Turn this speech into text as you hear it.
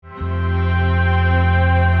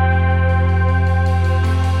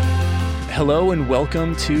Hello and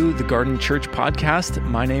welcome to the Garden.church podcast.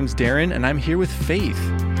 My name's Darren and I'm here with Faith.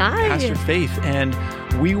 Hi. Pastor Faith. And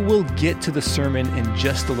we will get to the sermon in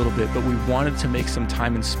just a little bit, but we wanted to make some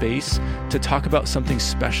time and space to talk about something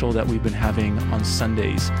special that we've been having on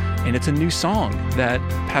Sundays. And it's a new song that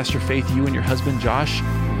Pastor Faith, you and your husband Josh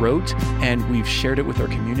wrote, and we've shared it with our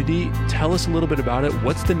community. Tell us a little bit about it.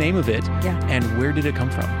 What's the name of it? And where did it come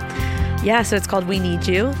from? Yeah, so it's called We Need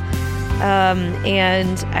You.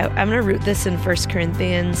 And I'm going to root this in 1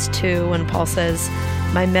 Corinthians 2 when Paul says,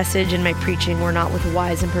 "My message and my preaching were not with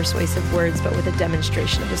wise and persuasive words, but with a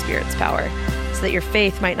demonstration of the Spirit's power, so that your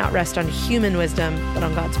faith might not rest on human wisdom, but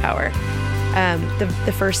on God's power."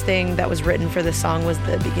 The first thing that was written for this song was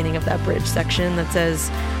the beginning of that bridge section that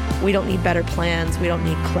says, "We don't need better plans. We don't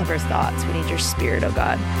need clever thoughts. We need your Spirit, oh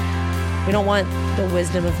God." We don't want the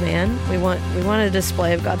wisdom of man. We want a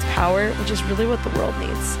display of God's power, which is really what the world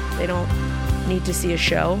needs. They don't need to see a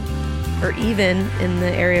show, or even in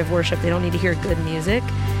the area of worship, they don't need to hear good music.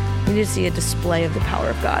 They need to see a display of the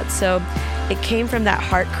power of God. So it came from that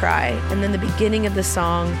heart cry. And then the beginning of the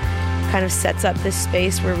song kind of sets up this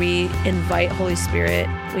space where we invite Holy Spirit.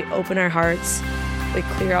 We open our hearts. We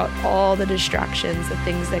clear out all the distractions, the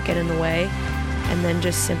things that get in the way, and then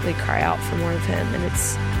just simply cry out for more of Him. And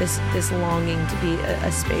it's this longing to be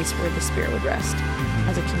a space where the Spirit would rest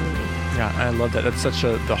as a community. Yeah, I love that. That's such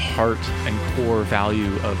the heart and core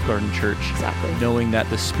value of Garden Church. Exactly. Knowing that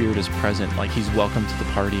the Spirit is present, like He's welcome to the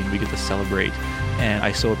party and we get to celebrate. And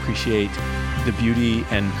I so appreciate the beauty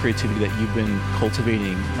and creativity that you've been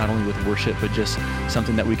cultivating, not only with worship, but just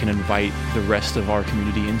something that we can invite the rest of our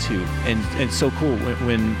community into. And it's so cool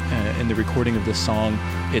when in the recording of this song,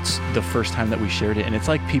 it's the first time that we shared it. And it's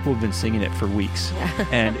like people have been singing it for weeks. Yeah.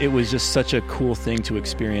 And it was just such a cool thing to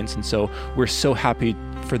experience. And so we're so happy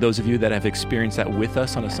for those of you that have experienced that with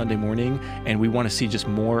us on a Sunday morning, and we want to see just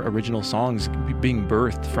more original songs being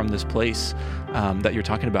birthed from this place that you're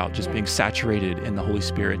talking about, just being saturated in the Holy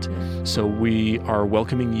Spirit. So we are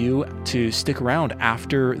welcoming you to stick around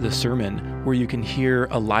after the sermon, where you can hear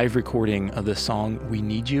a live recording of the song We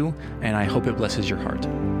Need You, and I hope it blesses your heart.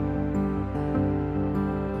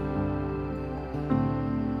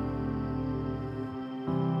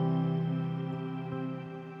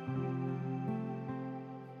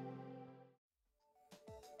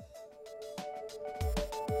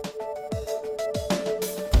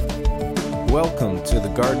 Welcome to the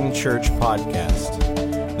Garden Church podcast.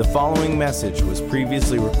 The following message was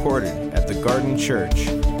previously recorded at the Garden Church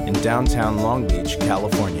in downtown Long Beach,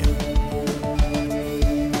 California.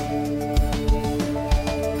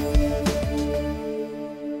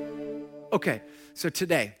 Okay, so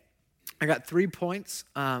today I got 3 points,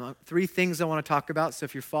 3 things I want to talk about. So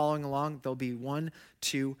if you're following along, there'll be 1,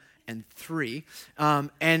 2, and 3.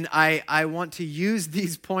 And I want to use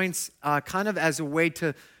these points kind of as a way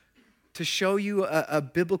to show you a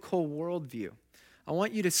biblical worldview. I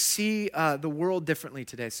want you to see the world differently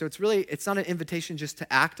today. So it's not an invitation just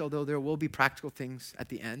to act, although there will be practical things at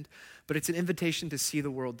the end, but it's an invitation to see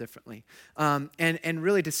the world differently, and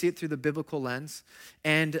really to see it through the biblical lens.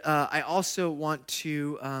 And I also want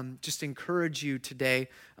to just encourage you today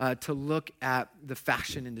to look at the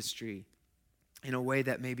fashion industry in a way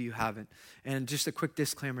that maybe you haven't. And just a quick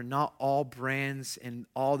disclaimer, not all brands and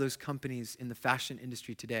all those companies in the fashion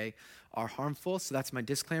industry today are harmful. So that's my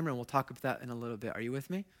disclaimer, and we'll talk about that in a little bit. Are you with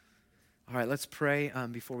me? All right, let's pray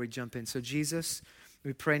before we jump in. So Jesus,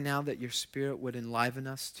 we pray now that your Spirit would enliven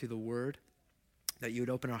us to the Word, that you would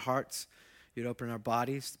open our hearts, you'd open our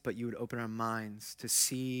bodies, but you would open our minds to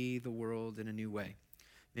see the world in a new way.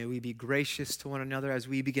 May we be gracious to one another as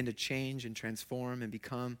we begin to change and transform and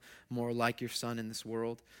become more like your Son in this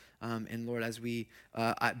world. And Lord, as we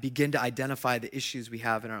begin to identify the issues we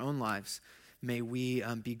have in our own lives, may we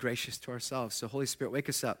be gracious to ourselves. So Holy Spirit, wake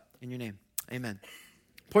us up in your name. Amen.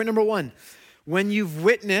 Point number 1, when you've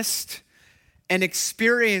witnessed and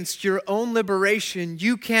experienced your own liberation,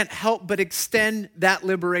 you can't help but extend that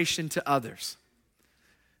liberation to others.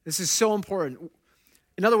 This is so important.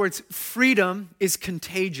 In other words, freedom is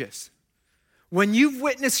contagious. When you've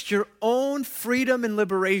witnessed your own freedom and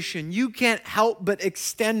liberation, you can't help but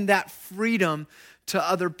extend that freedom to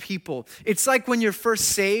other people. It's like when you're first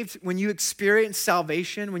saved, when you experience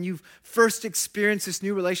salvation, when you've first experienced this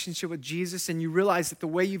new relationship with Jesus and you realize that the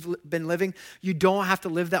way you've been living, you don't have to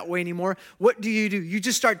live that way anymore. What do? You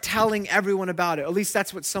just start telling everyone about it. At least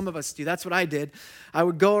that's what some of us do. That's what I did. I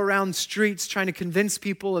would go around streets trying to convince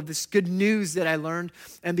people of this good news that I learned,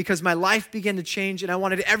 and because my life began to change and I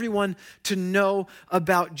wanted everyone to know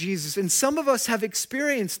about Jesus. And some of us have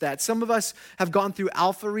experienced that. Some of us have gone through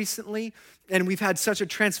Alpha recently, and we've had such a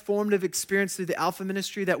transformative experience through the Alpha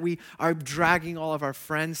ministry that we are dragging all of our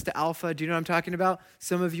friends to Alpha. Do you know what I'm talking about?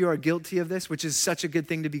 Some of you are guilty of this, which is such a good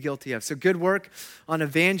thing to be guilty of. So good work on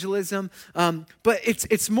evangelism. But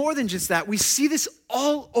it's more than just that. We see this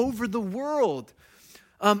all over the world.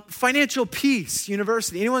 Financial Peace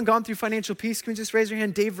University. Anyone gone through Financial Peace? Can we just raise your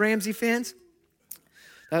hand? Dave Ramsey fans?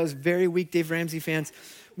 That was very weak, Dave Ramsey fans.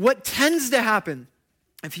 What tends to happen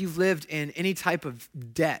if you've lived in any type of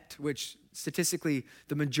debt, which statistically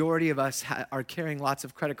the majority of us are carrying lots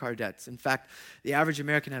of credit card debts. In fact, the average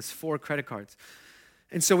American has 4 credit cards.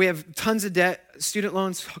 And so we have tons of debt, student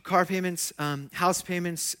loans, car payments, house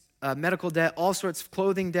payments, medical debt, all sorts of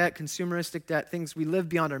clothing debt, consumeristic debt, things we live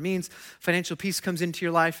beyond our means. Financial peace comes into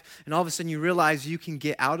your life, and all of a sudden you realize you can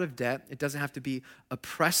get out of debt. It doesn't have to be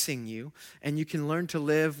oppressing you, and you can learn to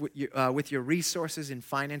live with your resources and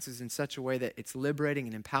finances in such a way that it's liberating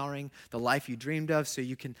and empowering the life you dreamed of, so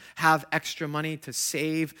you can have extra money to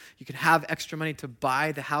save. You can have extra money to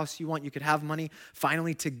buy the house you want. You could have money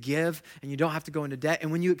finally to give, and you don't have to go into debt.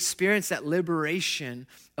 And when you experience that liberation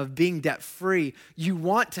of being debt-free, you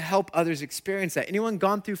want to help others experience that. Anyone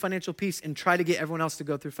gone through financial peace and try to get everyone else to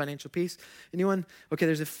go through financial peace? Anyone? Okay,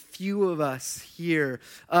 there's a few of us here.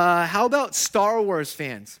 How about Star Wars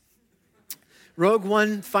fans? Rogue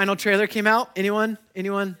One final trailer came out. Anyone?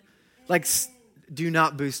 Like, do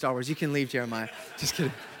not boo Star Wars. You can leave, Jeremiah. Just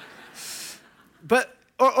kidding. But,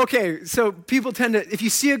 okay, so people tend to, if you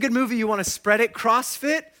see a good movie, you want to spread it.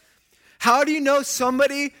 CrossFit. How do you know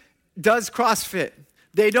somebody does CrossFit?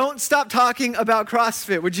 They don't stop talking about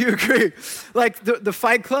CrossFit. Would you agree? Like the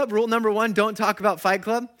Fight Club, rule number 1, don't talk about Fight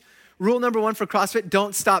Club. Rule number 1 for CrossFit,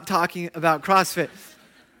 don't stop talking about CrossFit.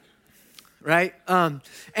 Right?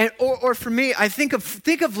 Or for me, I think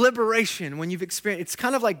of liberation when you've experienced, it's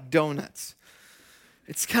kind of like donuts.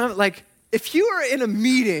 It's kind of like, if you are in a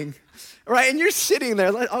meeting, right, and you're sitting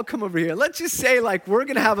there, I'll come over here. Let's just say like we're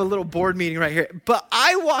going to have a little board meeting right here, but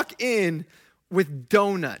I walk in with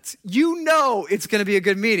donuts. You know it's going to be a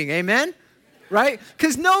good meeting, amen? Right?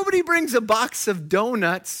 Because nobody brings a box of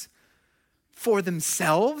donuts for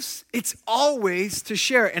themselves. It's always to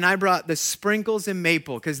share. And I brought the sprinkles and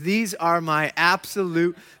maple because these are my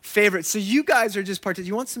absolute favorites. So you guys are just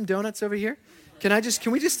you want some donuts over here? Can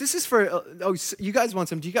we just, this is for, you guys want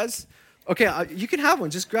some. Do you guys, okay, you can have one.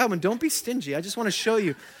 Just grab one. Don't be stingy. I just want to show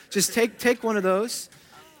you. Just take one of those.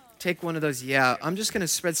 Take one of those. Yeah, I'm just going to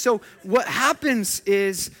spread. So what happens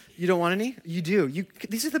is, you don't want any? You do.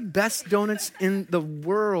 These are the best donuts in the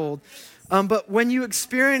world. But when you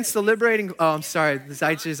experience the liberating, I'm sorry, the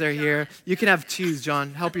Zeitzers are here. You can have 2,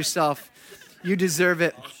 John. Help yourself. You deserve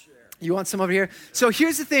it. You want some over here? So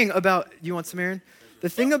here's the thing about, you want some, Aaron? The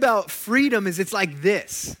thing about freedom is it's like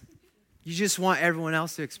this. You just want everyone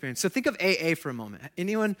else to experience. So think of AA for a moment.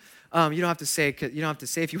 Anyone? You don't have to say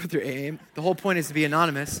if you went through AA. The whole point is to be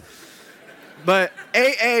anonymous. But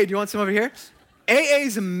AA, do you want some over here? AA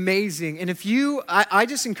is amazing. And I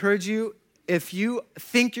just encourage you, if you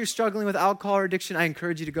think you're struggling with alcohol or addiction, I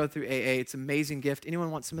encourage you to go through AA. It's an amazing gift.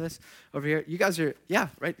 Anyone want some of this over here? You guys are, yeah,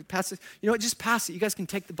 right? Pass it. You know what? Just pass it. You guys can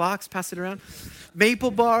take the box, pass it around.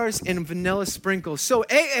 Maple bars and vanilla sprinkles. So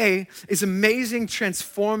AA is amazing,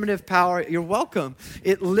 transformative power. You're welcome.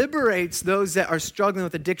 It liberates those that are struggling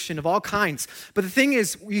with addiction of all kinds. But the thing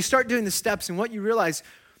is, you start doing the steps, and what you realize,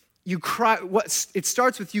 it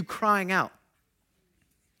starts with you crying out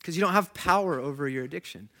because you don't have power over your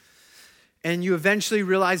addiction. And you eventually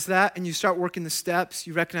realize that, and you start working the steps.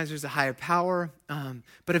 You recognize there's a higher power.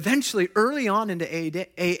 But eventually, early on into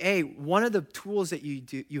AA, one of the tools that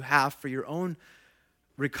you have for your own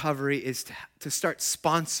recovery is to start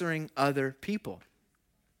sponsoring other people.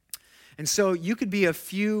 And so you could be a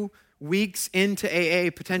few weeks into AA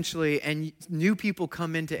potentially, and new people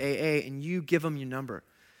come into AA, and you give them your number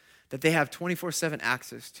that they have 24/7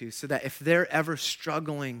 access to, so that if they're ever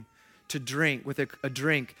struggling to drink with a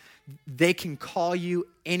drink, they can call you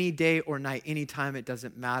any day or night, anytime, it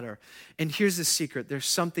doesn't matter. And here's the secret. There's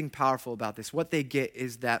something powerful about this. What they get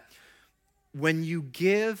is that when you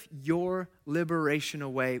give your liberation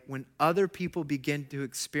away, when other people begin to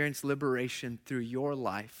experience liberation through your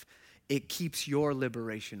life, it keeps your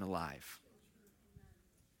liberation alive.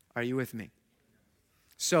 Are you with me?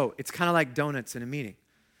 So it's kind of like donuts in a meeting.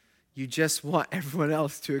 You just want everyone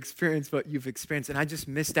else to experience what you've experienced. And I just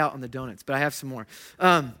missed out on the donuts, but I have some more.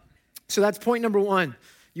 So that's point number 1.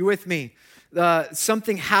 You with me?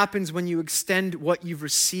 Something happens when you extend what you've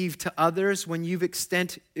received to others. When you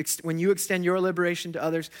extend your liberation to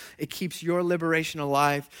others, it keeps your liberation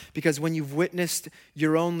alive. Because when you've witnessed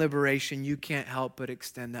your own liberation, you can't help but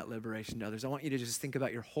extend that liberation to others. I want you to just think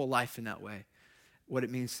about your whole life in that way, what it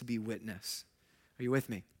means to be witness. Are you with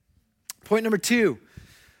me? Point number 2,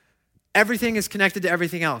 everything is connected to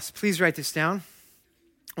everything else. Please write this down.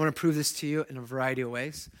 I want to prove this to you in a variety of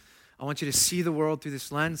ways. I want you to see the world through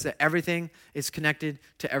this lens, that everything is connected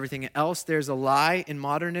to everything else. There's a lie in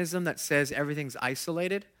modernism that says everything's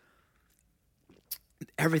isolated.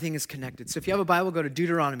 Everything is connected. So if you have a Bible, go to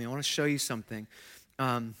Deuteronomy. I want to show you something.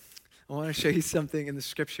 I want to show you something in the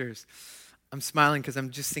scriptures. I'm smiling because I'm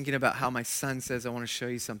just thinking about how my son says, I want to show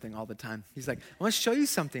you something all the time. He's like, I want to show you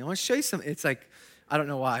something. I want to show you something. It's like, I don't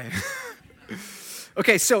know why.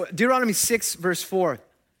 Okay, so Deuteronomy 6, verse 4.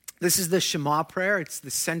 This is the Shema prayer. It's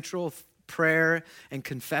the central prayer and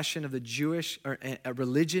confession of the Jewish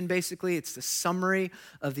religion, basically. It's the summary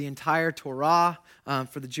of the entire Torah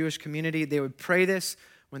for the Jewish community. They would pray this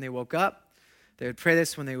when they woke up. They would pray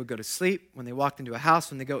this when they would go to sleep, when they walked into a house,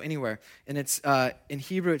 when they go anywhere. And it's in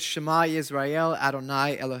Hebrew, it's Shema Yisrael,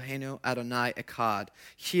 Adonai Eloheinu, Adonai Echad.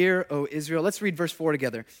 Hear, O Israel. Let's read verse 4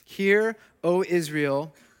 together. Hear, O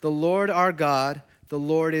Israel, the Lord our God, the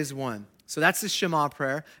Lord is one. So that's the Shema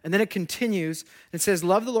prayer. And then it continues. It says,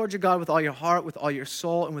 love the Lord your God with all your heart, with all your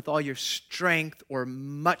soul, and with all your strength or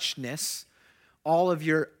muchness, all of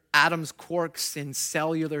your atoms, quarks, and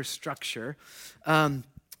cellular structure.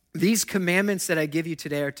 These commandments that I give you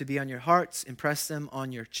today are to be on your hearts. Impress them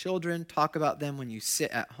on your children. Talk about them when you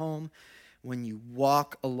sit at home, when you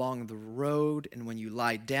walk along the road, and when you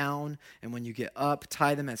lie down, and when you get up.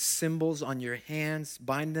 Tie them as symbols on your hands.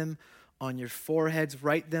 Bind them on your foreheads.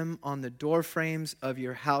 Write them on the doorframes of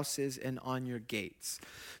your houses and on your gates.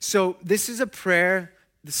 So this is a prayer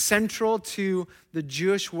central to the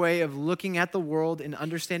Jewish way of looking at the world and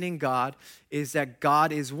understanding God is that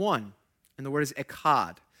God is one. And the word is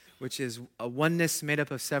echad, which is a oneness made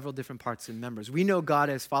up of several different parts and members. We know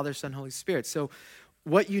God as Father, Son, Holy Spirit. So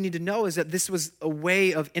what you need to know is that this was a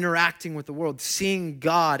way of interacting with the world, seeing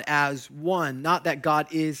God as one, not that God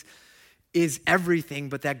is everything,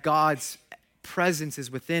 but that God's presence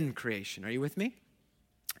is within creation. Are you with me?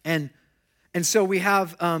 And so we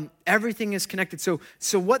have everything is connected. So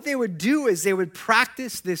what they would do is they would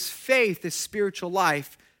practice this faith, this spiritual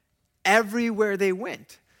life, everywhere they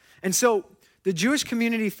went. And so the Jewish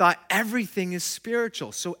community thought everything is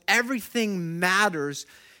spiritual. So everything matters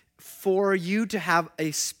for you to have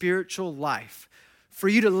a spiritual life. For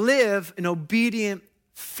you to live an obedient,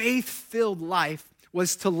 faith-filled life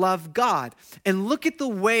was to love God. And look at the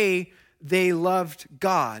way they loved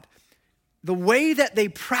God. The way that they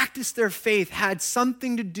practiced their faith had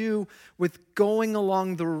something to do with going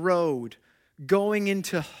along the road, going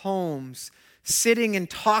into homes, sitting and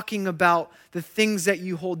talking about the things that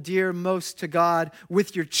you hold dear most to God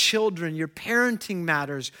with your children. Your parenting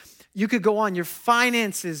matters. You could go on. Your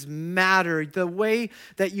finances matter. The way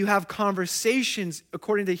that you have conversations,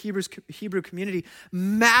 according to the Hebrew community,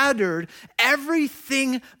 mattered.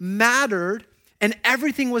 Everything mattered, and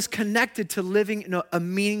everything was connected to living in a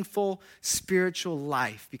meaningful spiritual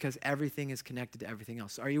life because everything is connected to everything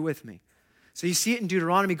else. Are you with me? So you see it in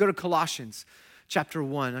Deuteronomy. Go to Colossians chapter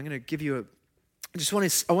 1. I'm going to give you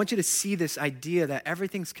I want you to see this idea that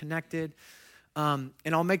everything's connected. And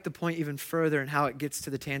I'll make the point even further in how it gets to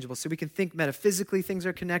the tangible. So we can think metaphysically things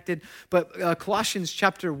are connected. But Colossians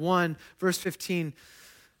chapter 1, verse 15,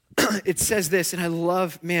 it says this, and I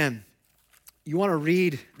love, you want to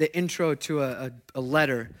read the intro to a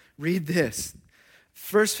letter. Read this.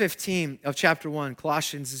 Verse 15 of chapter 1,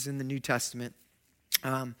 Colossians is in the New Testament.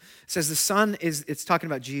 It says it's talking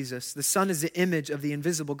about Jesus. The Son is the image of the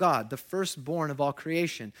invisible God, the firstborn of all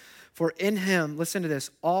creation. For in him, listen to this,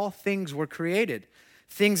 all things were created.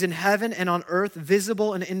 Things in heaven and on earth,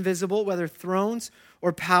 visible and invisible, whether thrones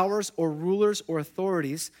or powers or rulers or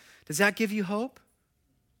authorities. Does that give you hope?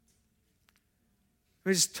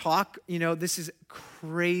 We just talk, this is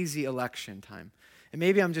crazy election time. And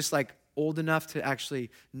maybe I'm just like old enough to actually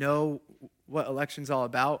know what election's all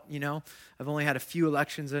about, I've only had a few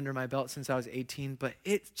elections under my belt since I was 18, but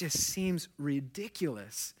it just seems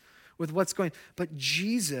ridiculous with what's going on. But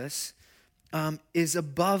Jesus is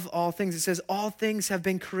above all things. It says all things have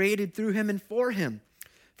been created through him and for him.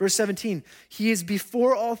 Verse 17, he is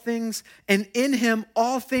before all things, and in him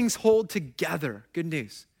all things hold together. Good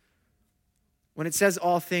news. When it says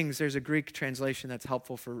all things, there's a Greek translation that's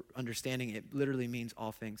helpful for understanding. It literally means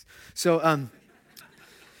all things. So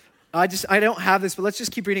I don't have this, but let's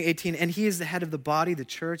just keep reading 18. And he is the head of the body, the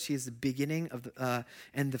church. He is the beginning of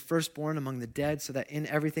and the firstborn among the dead, so that in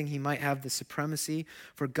everything he might have the supremacy.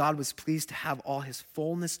 For God was pleased to have all his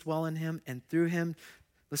fullness dwell in him, and through him,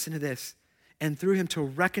 listen to this, and through him to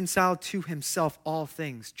reconcile to himself all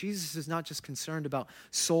things. Jesus is not just concerned about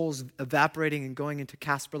souls evaporating and going into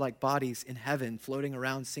Casper-like bodies in heaven, floating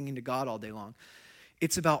around, singing to God all day long.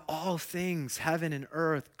 It's about all things, heaven and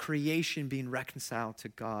earth, creation being reconciled to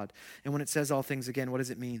God. And when it says all things again, what does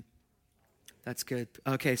it mean? That's good.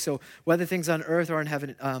 Okay, so whether things on earth or in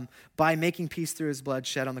heaven, by making peace through his blood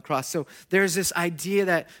shed on the cross. So there's this idea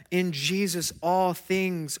that in Jesus, all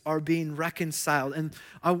things are being reconciled. And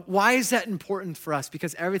why is that important for us?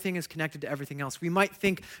 Because everything is connected to everything else. We might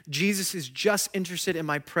think Jesus is just interested in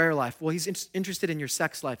my prayer life. Well, he's interested in your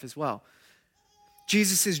sex life as well.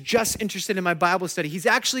 Jesus is just interested in my Bible study. He's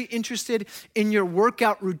actually interested in your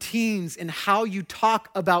workout routines and how you talk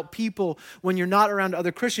about people when you're not around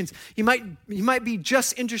other Christians. He might be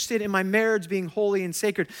just interested in my marriage being holy and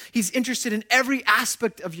sacred. He's interested in every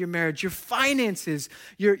aspect of your marriage, your finances,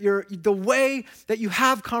 the way that you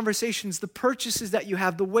have conversations, the purchases that you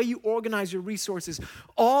have, the way you organize your resources.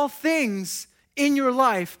 All things in your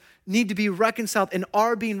life need to be reconciled and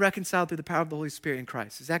are being reconciled through the power of the Holy Spirit in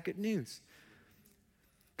Christ. Is that good news?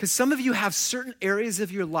 Because some of you have certain areas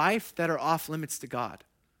of your life that are off limits to God.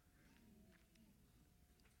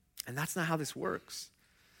 And that's not how this works.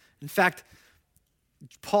 In fact,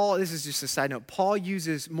 Paul, this is just a side note, Paul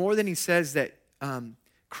uses, more than he says that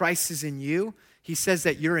Christ is in you, he says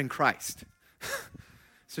that you're in Christ.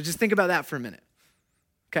 So just think about that for a minute.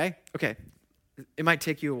 Okay? Okay. It might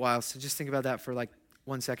take you a while, so just think about that for like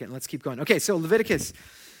 1 second. Let's keep going. Okay, so Leviticus.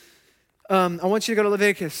 I want you to go to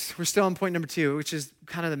Leviticus. We're still on point number 2, which is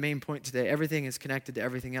kind of the main point today. Everything is connected to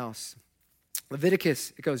everything else.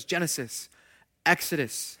 Leviticus, it goes Genesis,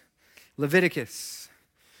 Exodus, Leviticus.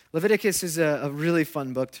 Leviticus is a really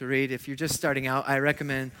fun book to read. If you're just starting out, I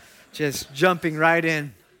recommend just jumping right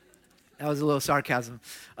in. That was a little sarcasm.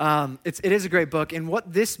 It is a great book. And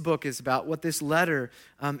what this book is about, what this letter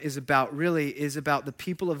is about really is about the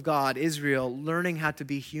people of God, Israel, learning how to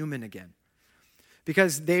be human again.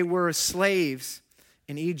 Because they were slaves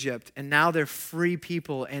in Egypt, and now they're free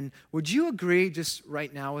people. And would you agree just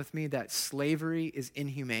right now with me that slavery is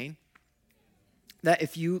inhumane? That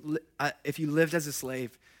if you lived as a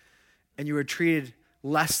slave and you were treated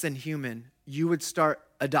less than human, you would start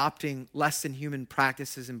adopting less than human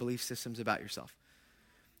practices and belief systems about yourself,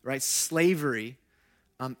 right? Slavery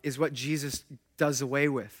is what Jesus does away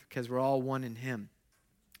with because we're all one in him.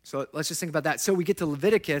 So let's just think about that. So we get to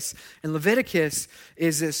Leviticus, and Leviticus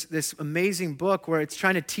is this amazing book where it's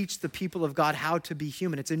trying to teach the people of God how to be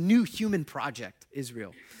human. It's a new human project,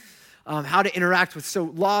 Israel. How to interact with, so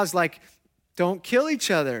laws like don't kill each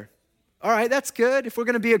other. All right, that's good. If we're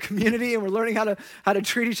going to be a community and we're learning how to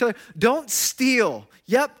treat each other, don't steal.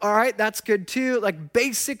 Yep, all right, that's good too. Like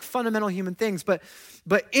basic fundamental human things. But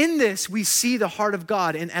in this, we see the heart of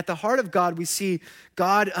God. And at the heart of God, we see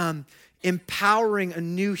God empowering a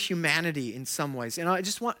new humanity in some ways. And I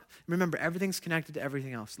just remember, everything's connected to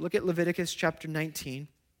everything else. Look at Leviticus chapter 19.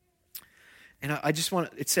 And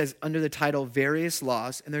it says under the title, Various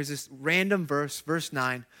Laws. And there's this random verse 9.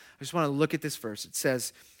 I just want to look at this verse. It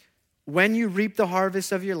says, when you reap the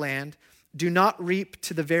harvest of your land, do not reap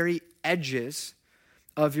to the very edges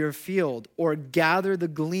of your field, or gather the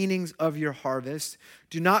gleanings of your harvest.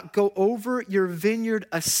 Do not go over your vineyard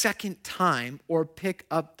a second time, or pick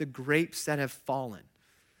up the grapes that have fallen.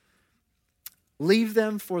 Leave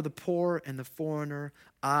them for the poor and the foreigner.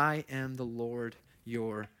 I am the Lord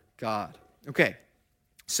your God. Okay,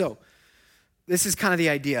 so this is kind of the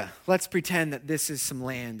idea. Let's pretend that this is some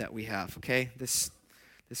land that we have, okay? This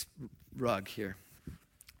rug here.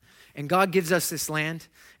 And God gives us this land,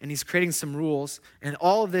 and he's creating some rules, and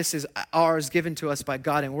all of this is ours, given to us by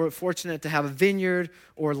God, and we're fortunate to have a vineyard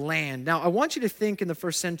or land. Now, I want you to think in the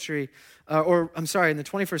first century, in the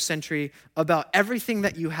 21st century, about everything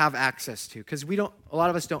that you have access to, because a lot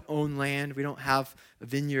of us don't own land, we don't have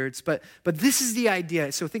vineyards, but this is the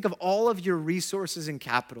idea. So think of all of your resources and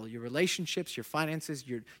capital, your relationships, your finances,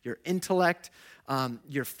 your intellect,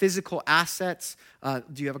 your physical assets.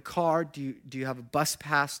 Do you have a car? Do you have a bus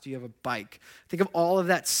pass? Do you have a bike? Think of all of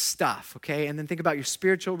that stuff, okay? And then think about your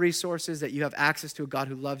spiritual resources, that you have access to a God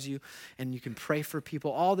who loves you, and you can pray for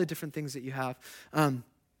people, all the different things that you have. So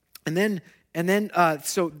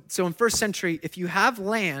in first century, if you have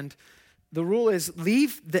land, the rule is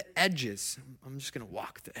leave the edges. I'm just going to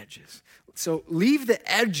walk the edges. So leave the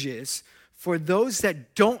edges for those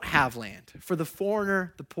that don't have land, for the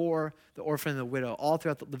foreigner, the poor, the orphan, and the widow. All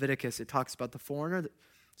throughout the Leviticus, it talks about the foreigner,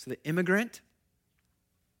 so the immigrant,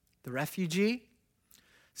 the refugee,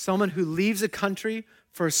 someone who leaves a country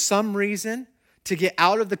for some reason to get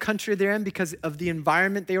out of the country they're in because of the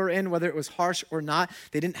environment they were in, whether it was harsh or not.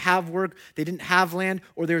 They didn't have work, they didn't have land,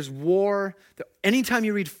 or there's war. Anytime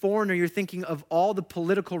you read foreigner, you're thinking of all the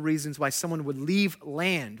political reasons why someone would leave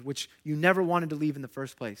land, which you never wanted to leave in the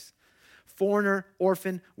first place. Foreigner,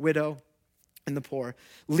 orphan, widow. and the poor.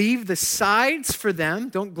 Leave the sides for them.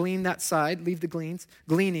 Don't glean that side. Leave the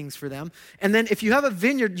gleanings for them. And then if you have a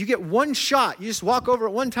vineyard, you get one shot. You just walk over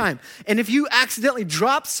it one time. And if you accidentally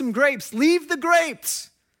drop some grapes, leave the grapes.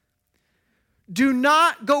 Do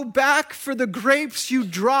not go back for the grapes you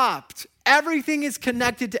dropped. Everything is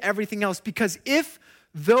connected to everything else, because if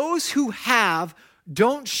those who have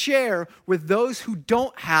don't share with those who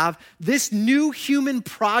don't have, this new human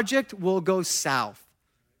project will go south.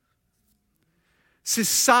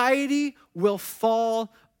 Society will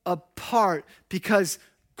fall apart because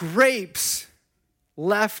grapes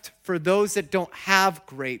left for those that don't have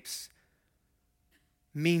grapes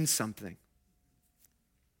mean something.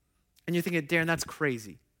 And you're thinking, Darren, that's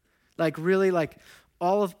crazy. Like, really, like,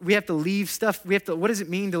 we have to leave stuff. What does it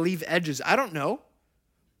mean to leave edges? I don't know.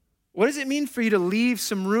 What does it mean for you to leave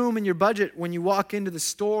some room in your budget when you walk into the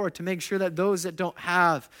store to make sure that those that don't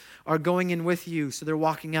have are going in with you so they're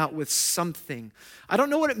walking out with something? I don't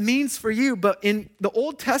know what it means for you, but in the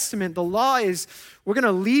Old Testament, the law is we're going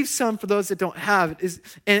to leave some for those that don't have.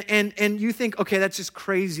 And you think, okay, that's just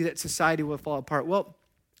crazy that society will fall apart. Well,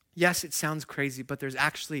 yes, it sounds crazy, but there's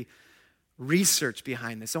actually research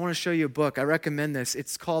behind this. I want to show you a book. I recommend this.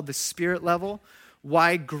 It's called The Spirit Level: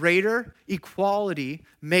 Why Greater Equality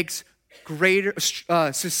Makes Greater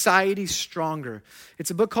Society Stronger. It's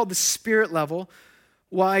a book called The Spirit Level: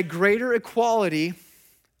 Why Greater Equality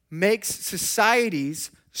Makes Societies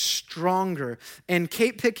Stronger. And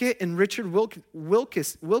Kate Pickett and Richard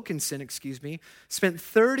Wilkinson, spent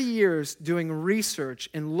 30 years doing research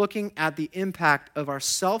and looking at the impact of our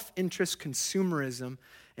self-interest consumerism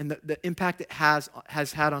and the impact it has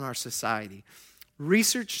had on our society.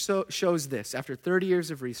 Research shows this, after 30 years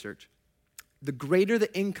of research: the greater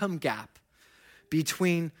the income gap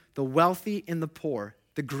between the wealthy and the poor,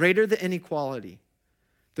 the greater the inequality,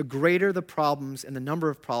 the greater the problems and the number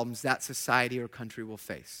of problems that society or country will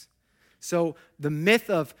face. So the myth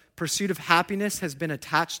of pursuit of happiness has been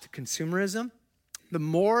attached to consumerism. The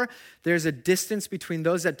more there's a distance between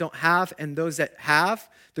those that don't have and those that have,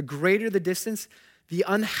 the greater the distance, the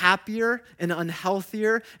unhappier and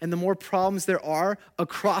unhealthier and the more problems there are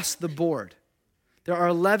across the board. There are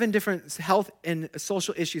 11 different health and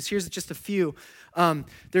social issues. Here's just a few.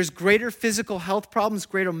 There's greater physical health problems,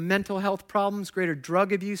 greater mental health problems, greater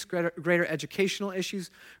drug abuse, greater educational issues,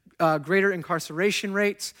 greater incarceration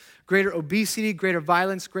rates, greater obesity, greater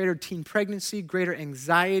violence, greater teen pregnancy, greater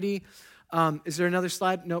anxiety. Is there another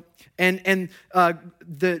slide? Nope. And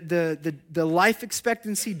the life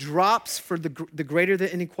expectancy drops for the greater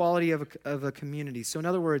the inequality of a community. So in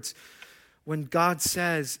other words, when God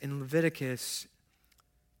says in Leviticus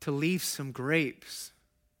to leave some grapes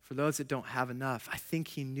for those that don't have enough, I think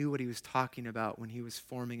he knew what he was talking about when he was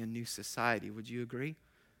forming a new society. Would you agree?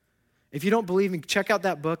 If you don't believe me, check out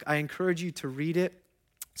that book. I encourage you to read it.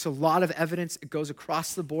 It's a lot of evidence. It goes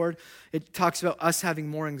across the board. It talks about us having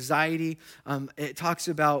more anxiety. It talks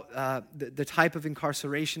about the type of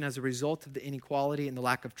incarceration as a result of the inequality and the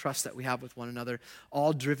lack of trust that we have with one another,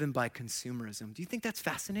 all driven by consumerism. Do you think that's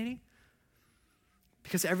fascinating?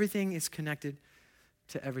 Because everything is connected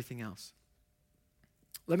to everything else.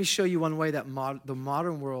 Let me show you one way that the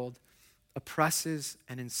modern world oppresses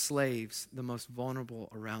and enslaves the most vulnerable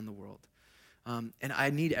around the world. And I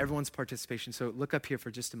need everyone's participation, so look up here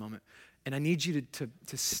for just a moment. And I need you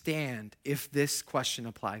to stand if this question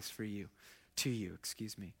applies to you.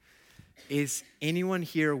 Is anyone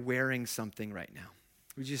here wearing something right now?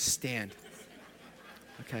 Would you just stand?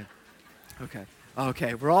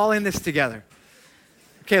 Okay, we're all in this together.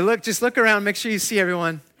 Okay, just look around, make sure you see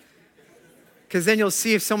everyone. Because then you'll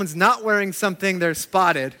see if someone's not wearing something, they're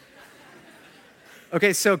spotted.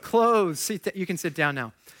 Okay, so clothes, you can sit down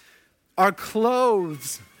now. Our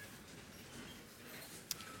clothes.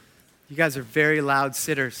 You guys are very loud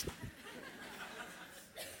sitters.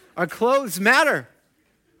 Our clothes matter.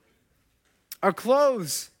 Our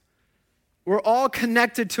clothes. We're all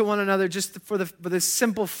connected to one another just for the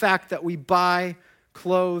simple fact that we buy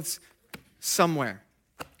clothes somewhere.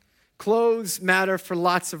 Clothes matter for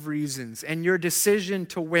lots of reasons, and your decision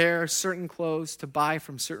to wear certain clothes, to buy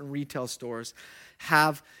from certain retail stores,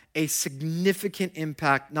 have a significant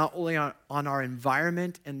impact not only on our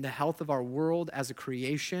environment and the health of our world as a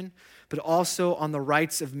creation, but also on the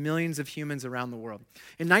rights of millions of humans around the world.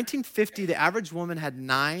 In 1950, the average woman had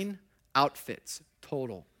 9 outfits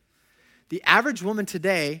total. The average woman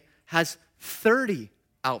today has 30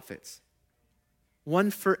 outfits, one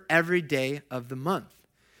for every day of the month.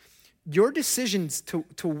 Your decisions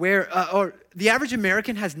to wear, or the average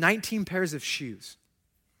American has 19 pairs of shoes.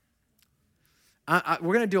 We're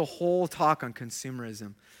going to do a whole talk on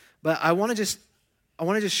consumerism, but I want to I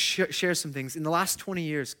want to just share some things. In the last 20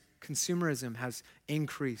 years, consumerism has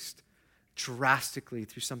increased drastically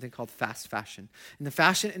through something called fast fashion. And the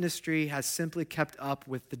fashion industry has simply kept up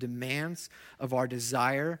with the demands of our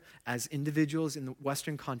desire as individuals in the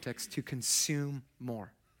Western context to consume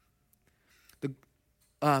more.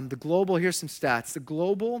 The global, here's some stats. The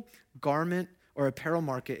global garment or apparel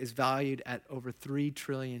market is valued at over $3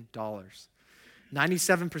 trillion.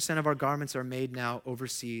 97% of our garments are made now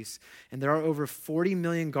overseas, and there are over 40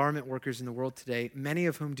 million garment workers in the world today, many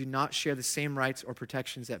of whom do not share the same rights or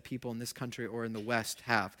protections that people in this country or in the West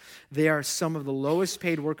have. They are some of the lowest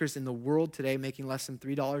paid workers in the world today, making less than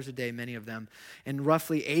 $3 a day, many of them, and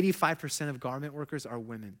roughly 85% of garment workers are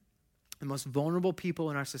women. The most vulnerable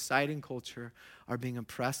people in our society and culture are being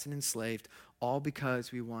oppressed and enslaved, all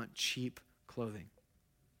because we want cheap clothing.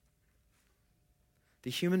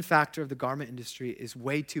 The human factor of the garment industry is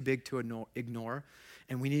way too big to ignore,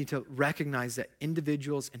 and we need to recognize that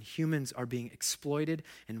individuals and humans are being exploited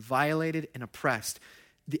and violated and oppressed.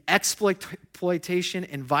 The exploitation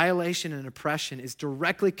and violation and oppression is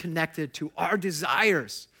directly connected to our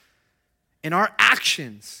desires and our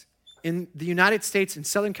actions in the United States and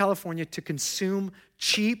Southern California to consume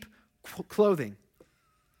cheap clothing.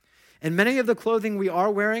 And many of the clothing we are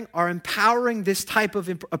wearing are empowering this type of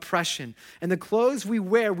oppression. And the clothes we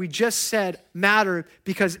wear, we just said, matter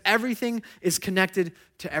because everything is connected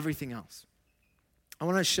to everything else. I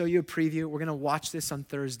want to show you a preview. We're going to watch this on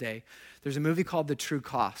Thursday. There's a movie called The True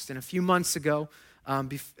Cost. And a few months ago,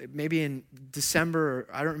 maybe in December, or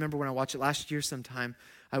I don't remember when I watched it, last year sometime,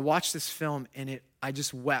 I watched this film and I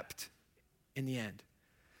just wept in the end.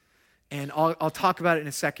 And I'll talk about it in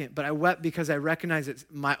a second, but I wept because I recognized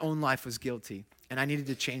that my own life was guilty and I needed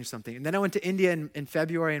to change something. And then I went to India in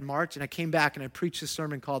February and March, and I came back and I preached a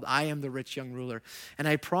sermon called I Am the Rich Young Ruler. And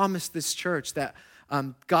I promised this church that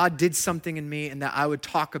God did something in me and that I would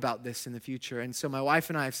talk about this in the future. And so my wife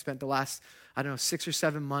and I have spent the last, 6 or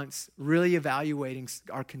 7 months really evaluating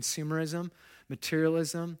our consumerism,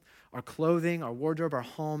 materialism, our clothing, our wardrobe, our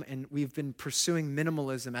home, and we've been pursuing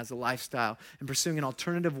minimalism as a lifestyle and pursuing an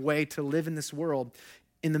alternative way to live in this world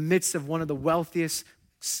in the midst of one of the wealthiest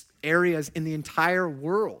areas in the entire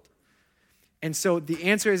world. And so the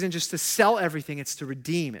answer isn't just to sell everything, it's to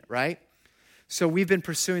redeem it, right? So we've been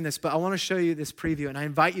pursuing this, but I want to show you this preview, and I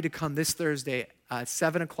invite you to come this Thursday at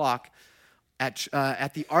 7 o'clock at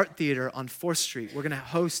the Art Theater on 4th Street. We're going to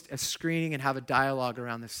host a screening and have a dialogue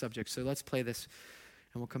around this subject. So let's play this,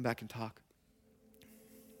 and we'll come back and talk.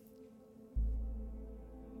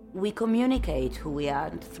 We communicate who we are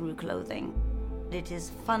through clothing. It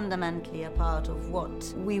is fundamentally a part of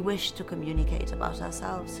what we wish to communicate about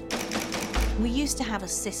ourselves. We used to have a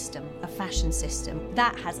system, a fashion system.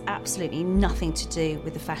 That has absolutely nothing to do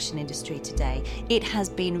with the fashion industry today. It has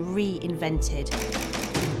been reinvented.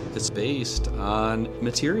 It's based on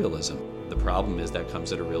materialism. The problem is that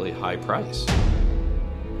comes at a really high price.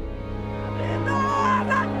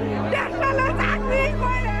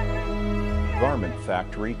 Garment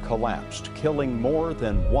factory collapsed, killing more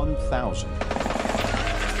than 1,000.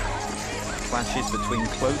 Clashes between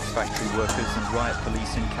clothes factory workers and riot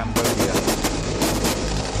police in Cambodia.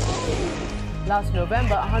 Last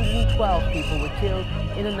November, 112 people were killed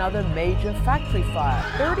in another major factory fire.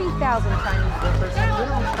 30,000 Chinese workers have been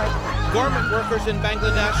on strike. Garment workers in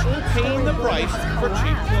Bangladesh paying the price for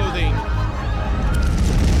cheap clothing.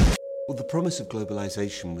 Well, the promise of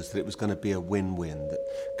globalization was that it was going to be a win-win, that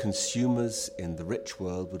consumers in the rich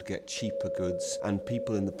world would get cheaper goods and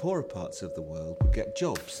people in the poorer parts of the world would get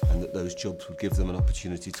jobs, and that those jobs would give them an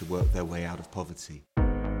opportunity to work their way out of poverty.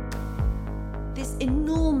 This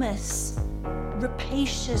enormous,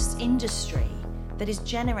 rapacious industry that is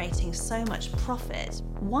generating so much profit,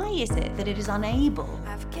 why is it that it is unable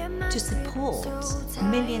to support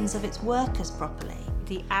millions of its workers properly?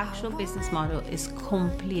 The actual business model is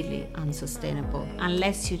completely unsustainable.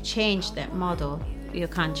 Unless you change that model, you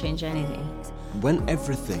can't change anything. When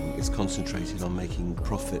everything is concentrated on making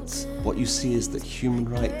profits, what you see is that human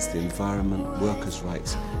rights, the environment, workers'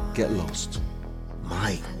 rights get lost.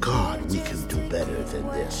 My God, we can do better than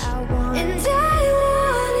this.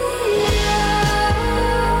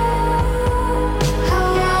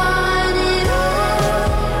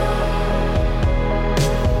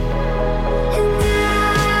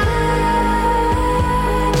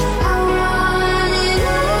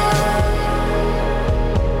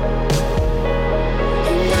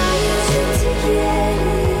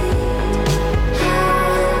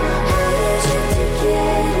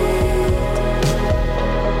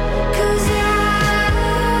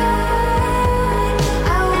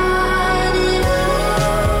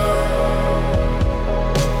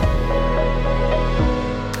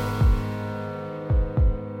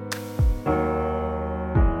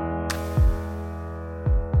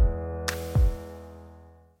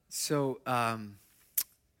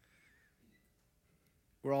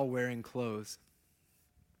 we're all wearing clothes.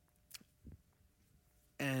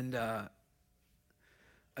 And I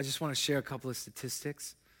just want to share a couple of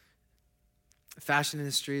statistics. The fashion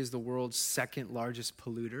industry is the world's second largest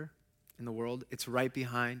polluter in the world. It's right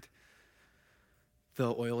behind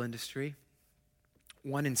the oil industry.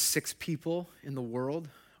 1 in 6 people in the world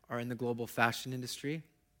are in the global fashion industry.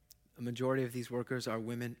 A majority of these workers are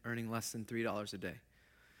women earning less than $3 a day.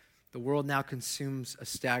 The world now consumes a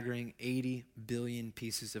staggering 80 billion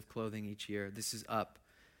pieces of clothing each year. This is up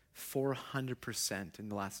 400% in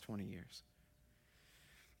the last 20 years.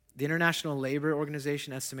 The International Labor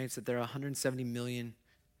Organization estimates that there are 170 million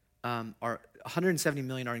are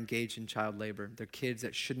engaged in child labor. They're kids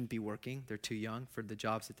that shouldn't be working. They're too young for the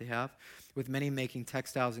jobs that they have, with many making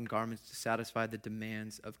textiles and garments to satisfy the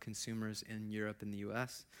demands of consumers in Europe and the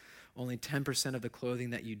U.S. Only 10% of the clothing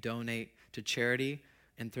that you donate to charity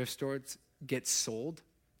and thrift stores gets sold.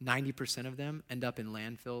 90% of them end up in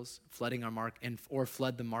landfills, flooding our market, or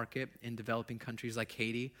flood the market in developing countries like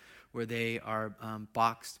Haiti, where they are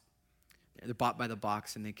they're bought by the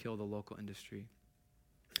box and they kill the local industry.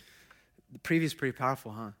 The preview is pretty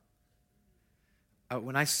powerful, huh?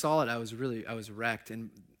 When I saw it, I was wrecked, and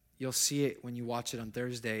you'll see it when you watch it on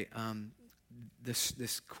Thursday. This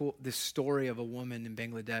story of a woman in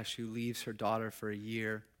Bangladesh who leaves her daughter for a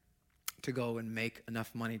year to go and make enough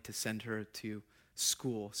money to send her to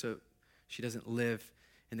school, so she doesn't live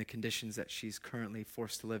in the conditions that she's currently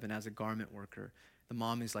forced to live in as a garment worker. The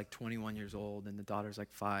mom is like 21 years old, and the daughter's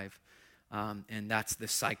like 5. And that's the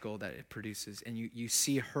cycle that it produces. And you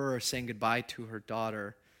see her saying goodbye to her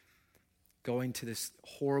daughter, going to this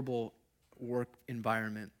horrible work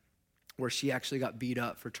environment where she actually got beat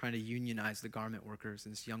up for trying to unionize the garment workers,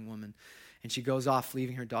 and this young woman. And she goes off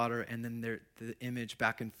leaving her daughter, and then the image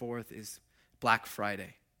back and forth is Black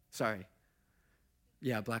Friday.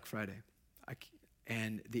 Black Friday.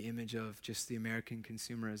 And the image of just the American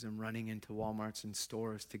consumerism running into Walmarts and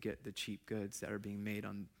stores to get the cheap goods that are being made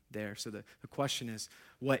on there. So the question is,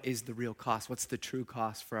 what is the real cost? What's the true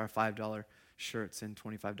cost for our $5 shirts and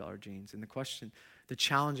 $25 jeans? And the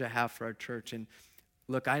challenge I have for our church, and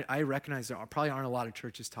look, I recognize there probably aren't a lot of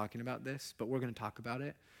churches talking about this, but we're going to talk about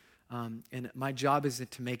it. And my job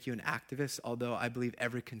isn't to make you an activist, although I believe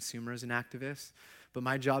every consumer is an activist. But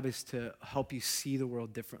my job is to help you see the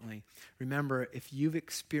world differently. Remember, if you've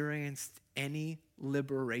experienced any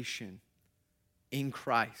liberation in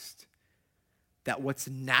Christ, that what's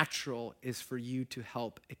natural is for you to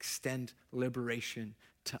help extend liberation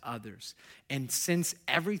to others. And since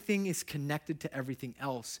everything is connected to everything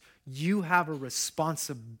else, you have a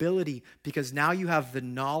responsibility, because now you have the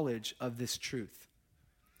knowledge of this truth.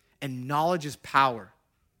 And knowledge is power.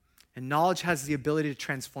 And knowledge has the ability to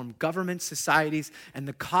transform governments, societies, and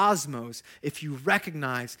the cosmos if you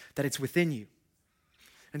recognize that it's within you.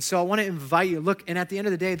 And so I want to invite you, look, and at the end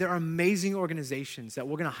of the day, there are amazing organizations that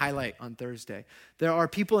we're going to highlight on Thursday. There are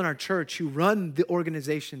people in our church who run the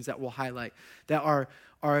organizations that we'll highlight, that are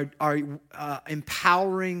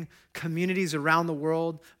empowering communities around the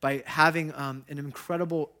world by having an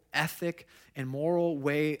incredible ethic and moral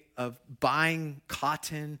way of buying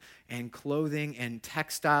cotton and clothing and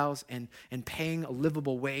textiles and paying a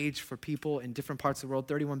livable wage for people in different parts of the world.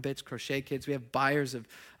 31 Bits, Crochet Kids. We have buyers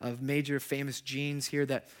of major famous jeans here,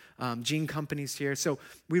 jean companies here. So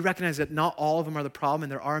we recognize that not all of them are the problem,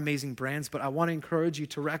 and there are amazing brands, but I want to encourage you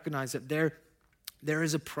to recognize that there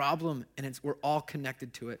is a problem, and we're all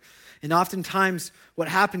connected to it. And oftentimes what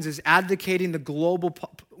happens is advocating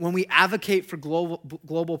when we advocate for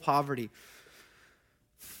global poverty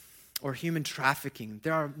or human trafficking,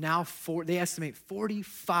 there are now they estimate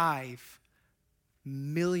 45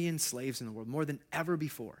 million slaves in the world, more than ever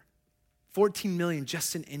before. 14 million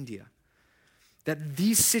just in India. That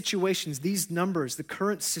these situations, these numbers, the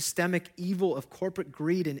current systemic evil of corporate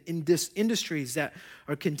greed and industries that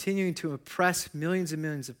are continuing to oppress millions and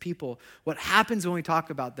millions of people, what happens when we talk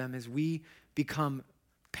about them is we become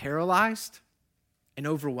paralyzed and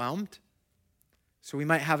overwhelmed. So we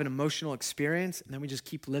might have an emotional experience, and then we just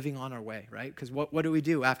keep living on our way, right? Because what do we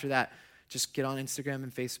do after that? Just get on Instagram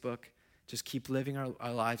and Facebook, just keep living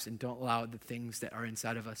our lives, and don't allow the things that are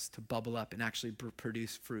inside of us to bubble up and actually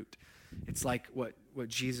produce fruit. It's like what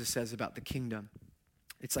Jesus says about the kingdom.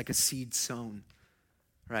 It's like a seed sown,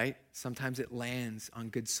 right? Sometimes it lands on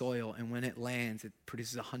good soil, and when it lands, it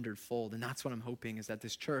produces 100-fold. And that's what I'm hoping, is that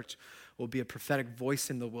this church will be a prophetic voice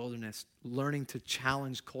in the wilderness, learning to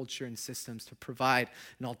challenge culture and systems to provide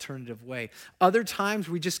an alternative way. Other times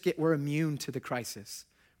we're immune to the crisis.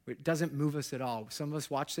 It doesn't move us at all. Some of us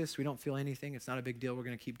watch this, we don't feel anything. It's not a big deal. We're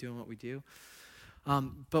going to keep doing what we do.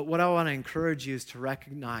 But what I want to encourage you is to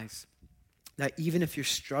recognize that even if you're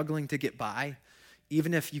struggling to get by,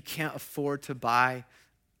 even if you can't afford to buy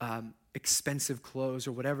expensive clothes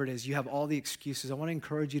or whatever it is, you have all the excuses. I want to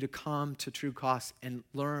encourage you to come to True Cost and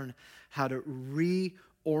learn how to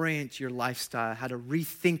reorient your lifestyle, how to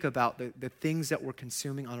rethink about the things that we're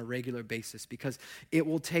consuming on a regular basis, because it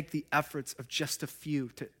will take the efforts of just a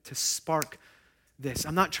few to spark this.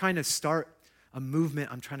 I'm not trying to start a movement.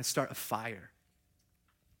 I'm trying to start a fire.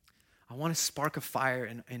 I want to spark a fire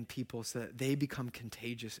in people so that they become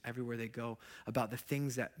contagious everywhere they go about the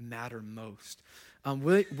things that matter most.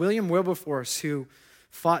 William Wilberforce, who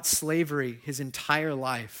fought slavery his entire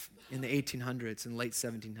life in the 1800s and late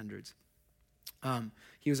 1700s,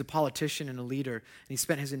 he was a politician and a leader, and he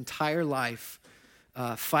spent his entire life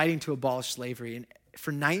fighting to abolish slavery. And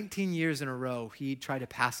for 19 years in a row, he tried to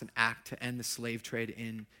pass an act to end the slave trade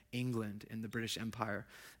in England, in the British Empire.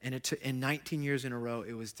 And in 19 years in a row,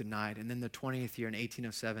 it was denied. And then the 20th year, in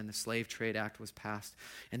 1807, the Slave Trade Act was passed.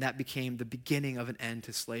 And that became the beginning of an end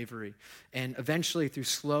to slavery. And eventually, through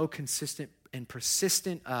slow, consistent, and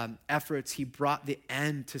persistent efforts, he brought the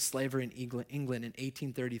end to slavery in England in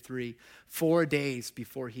 1833, 4 days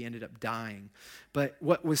before he ended up dying. But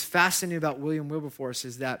what was fascinating about William Wilberforce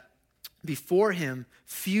is that before him,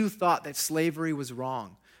 few thought that slavery was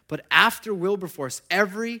wrong. But after Wilberforce,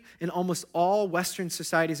 every and almost all Western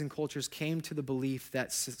societies and cultures came to the belief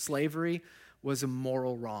that slavery was a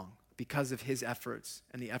moral wrong because of his efforts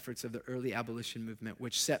and the efforts of the early abolition movement,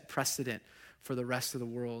 which set precedent for the rest of the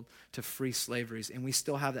world to free slaveries. And we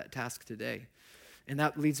still have that task today. And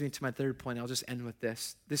that leads me to my third point. I'll just end with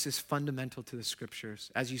this. This is fundamental to the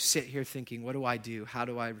scriptures. As you sit here thinking, what do I do? How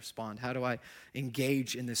do I respond? How do I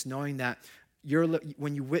engage in this? Knowing that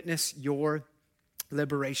when you witness your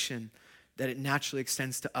liberation, that it naturally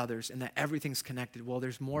extends to others and that everything's connected. Well,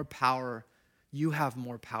 there's more power. You have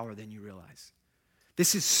more power than you realize.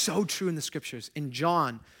 This is so true in the scriptures. In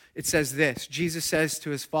John, it says this. Jesus says to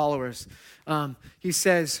his followers, he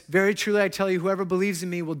says, "Very truly I tell you, whoever believes in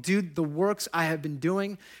me will do the works I have been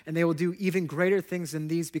doing, and they will do even greater things than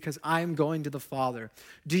these because I am going to the Father."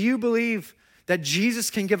 Do you believe that Jesus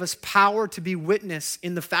can give us power to be witness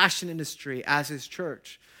in the fashion industry as his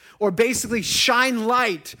church? Or basically shine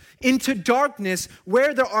light into darkness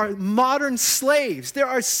where there are modern slaves. There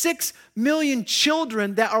are 6 million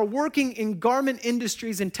children that are working in garment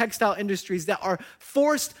industries and textile industries that are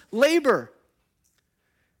forced labor.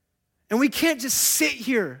 And we can't just sit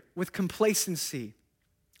here with complacency.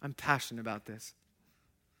 I'm passionate about this.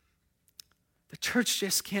 The church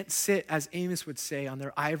just can't sit, as Amos would say, on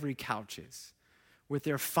their ivory couches with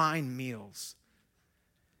their fine meals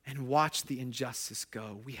and watch the injustice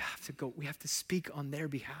go. We have to speak on their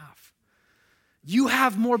behalf. You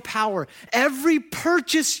have more power. Every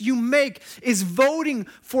purchase you make is voting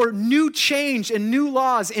for new change and new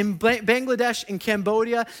laws in Bangladesh, in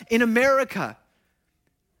Cambodia, in America.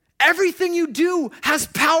 Everything you do has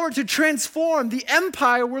power to transform the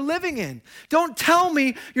empire we're living in. Don't tell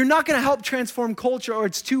me you're not going to help transform culture or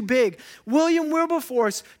it's too big. William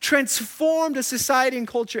Wilberforce transformed a society and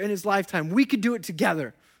culture in his lifetime. We could do it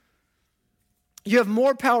together. You have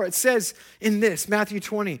more power. It says in this, Matthew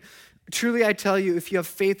 20, "Truly I tell you, if you have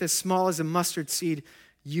faith as small as a mustard seed,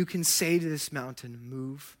 you can say to this mountain,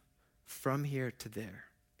 move from here to there,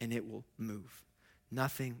 and it will move.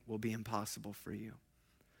 Nothing will be impossible for you."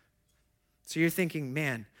 So you're thinking,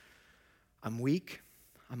 man, I'm weak,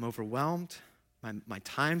 I'm overwhelmed, my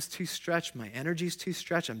time's too stretched, my energy's too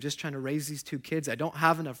stretched, I'm just trying to raise these 2 kids, I don't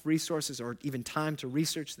have enough resources or even time to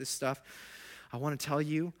research this stuff. I want to tell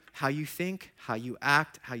you how you think, how you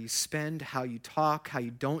act, how you spend, how you talk, how you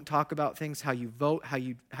don't talk about things, how you vote, how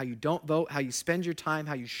you don't vote, how you spend your time,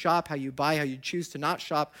 how you shop, how you buy, how you choose to not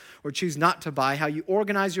shop or choose not to buy, how you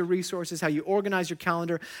organize your resources, how you organize your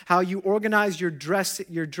calendar, how you organize your dress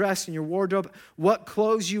and your wardrobe, what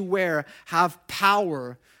clothes you wear have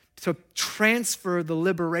power to transfer the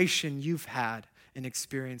liberation you've had and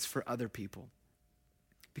experienced for other people.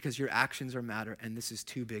 Because your actions are matter, and this is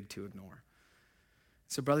too big to ignore.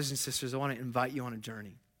 So brothers and sisters, I want to invite you on a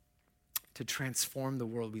journey to transform the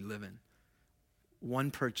world we live in.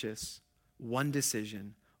 One purchase, one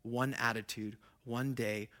decision, one attitude, one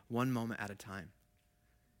day, one moment at a time.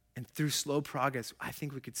 And through slow progress, I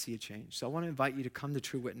think we could see a change. So I want to invite you to come to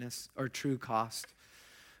True Witness or True Cost.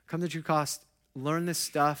 Come to True Cost, learn this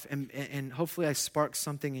stuff, and hopefully I spark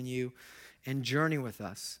something in you and journey with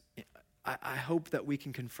us. I hope that we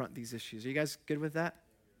can confront these issues. Are you guys good with that?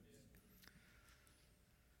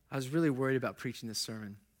 I was really worried about preaching this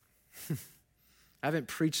sermon. I haven't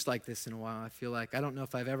preached like this in a while. I feel like I don't know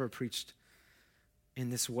if I've ever preached in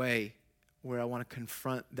this way where I want to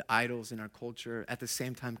confront the idols in our culture, at the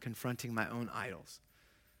same time confronting my own idols.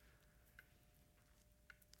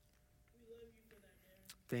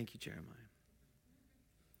 Thank you, Jeremiah.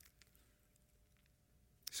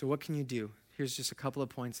 So what can you do? Here's just a couple of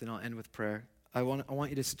points, and I'll end with prayer. I want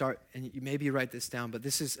you to start, and you maybe write this down, but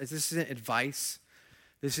this isn't advice.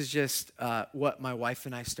 This is just what my wife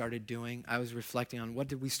and I started doing. I was reflecting on what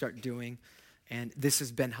did we start doing, and this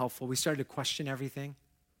has been helpful. We started to question everything.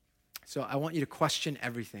 So I want you to question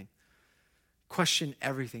everything. Question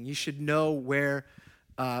everything. You should know where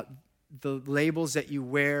the labels that you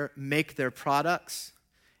wear make their products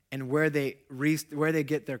and where they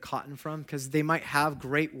get their cotton from, because they might have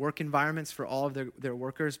great work environments for all of their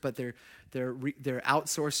workers, but they're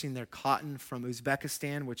outsourcing their cotton from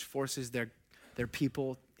Uzbekistan, which forces their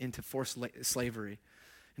people into forced slavery,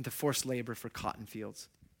 into forced labor for cotton fields.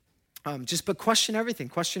 But question everything.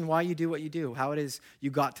 Question why you do what you do, how it is you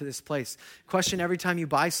got to this place. Question every time you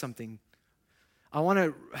buy something. I want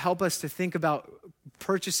to help us to think about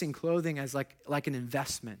purchasing clothing as like an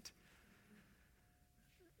investment.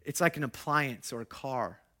 It's like an appliance or a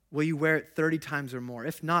car. Will you wear it 30 times or more?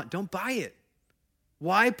 If not, don't buy it.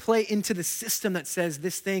 Why play into the system that says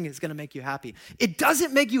this thing is going to make you happy? It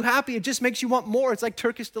doesn't make you happy. It just makes you want more. It's like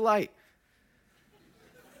Turkish Delight.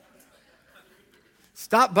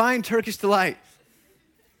 Stop buying Turkish Delight.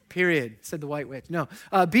 Period, said the white witch. No,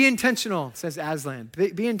 be intentional, says Aslan.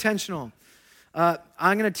 Be intentional. I'm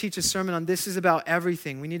going to teach a sermon on this is about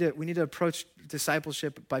everything. We need to approach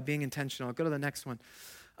discipleship by being intentional. I'll go to the next one.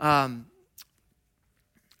 The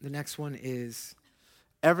next one is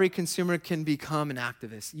every consumer can become an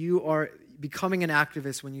activist. You are becoming an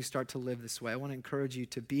activist when you start to live this way. I want to encourage you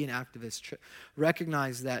to be an activist.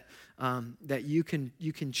 Recognize that you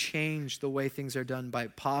can change the way things are done by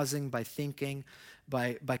pausing, by thinking,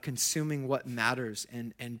 by consuming what matters,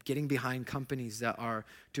 and getting behind companies that are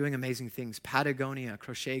doing amazing things. Patagonia,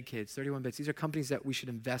 Crochet Kids, 31 Bits. These are companies that we should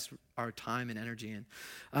invest our time and energy in.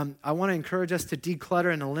 I want to encourage us to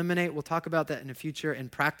declutter and eliminate. We'll talk about that in the future,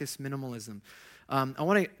 and practice minimalism. I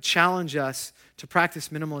want to challenge us to practice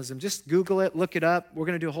minimalism. Just Google it, look it up. We're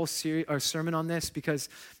going to do a whole series or sermon on this, because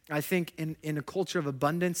I think in a culture of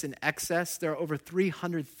abundance and excess, there are over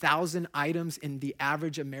 300,000 items in the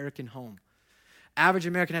average American home. Average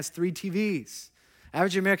American has 3 TVs.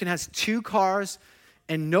 Average American has 2 cars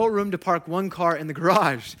and no room to park 1 car in the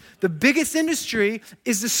garage. The biggest industry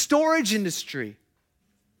is the storage industry.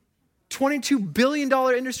 $22 billion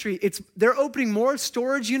industry. They're opening more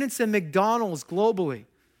storage units than McDonald's globally.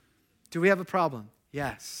 Do we have a problem?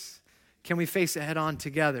 Yes. Can we face it head on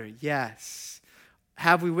together? Yes.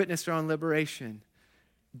 Have we witnessed our own liberation?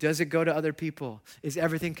 Does it go to other people? Is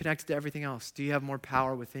everything connected to everything else? Do you have more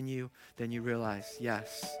power within you than you realize?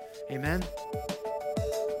 Yes. Amen.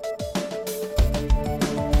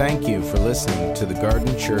 Thank you for listening to the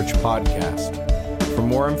Garden Church podcast. For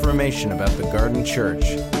more information about the Garden Church,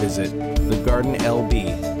 visit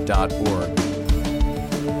thegardenlb.org.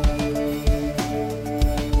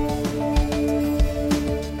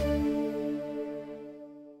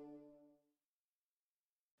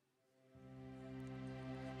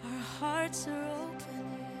 Our hearts are open.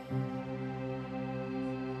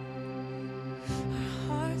 Our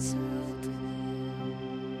hearts are open.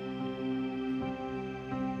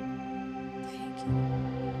 Thank you.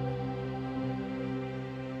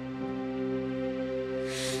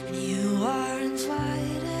 You are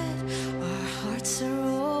invited, our hearts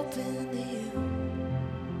are open to you.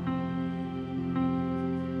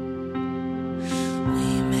 We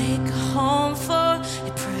make a home for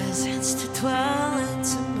your presence to dwell and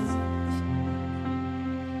to move.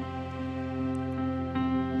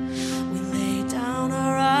 We lay down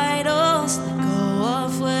our idols, let go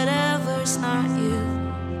of whatever's not you.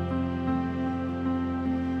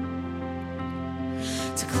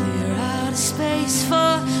 To clear out a space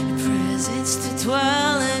for your presence to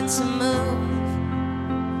dwell and to move.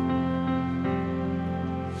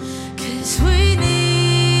 'Cause we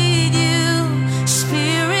need you,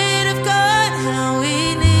 Spirit of God, how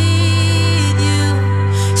we need you.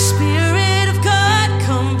 Spirit of God,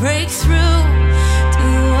 come break through, do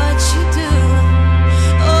what you do.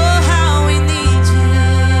 Oh, how we need you.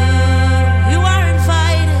 You are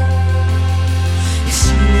invited. Yes,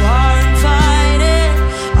 you are invited.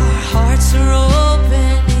 Hearts are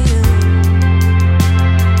open to you.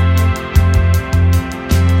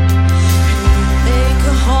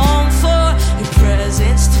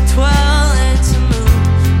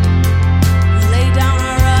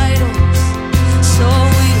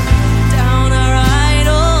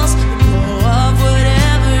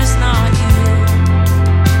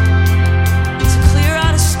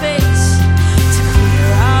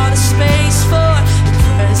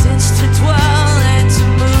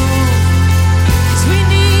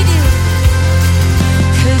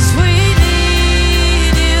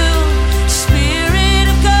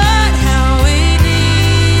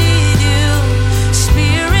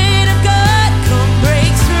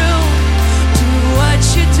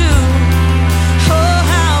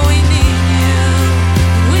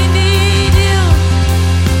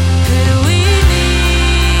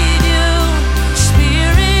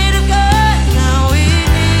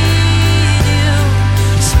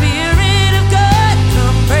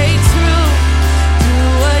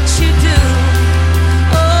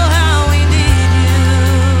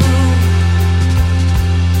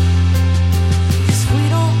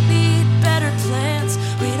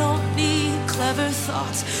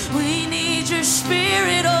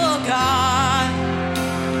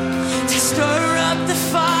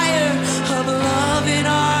 fire.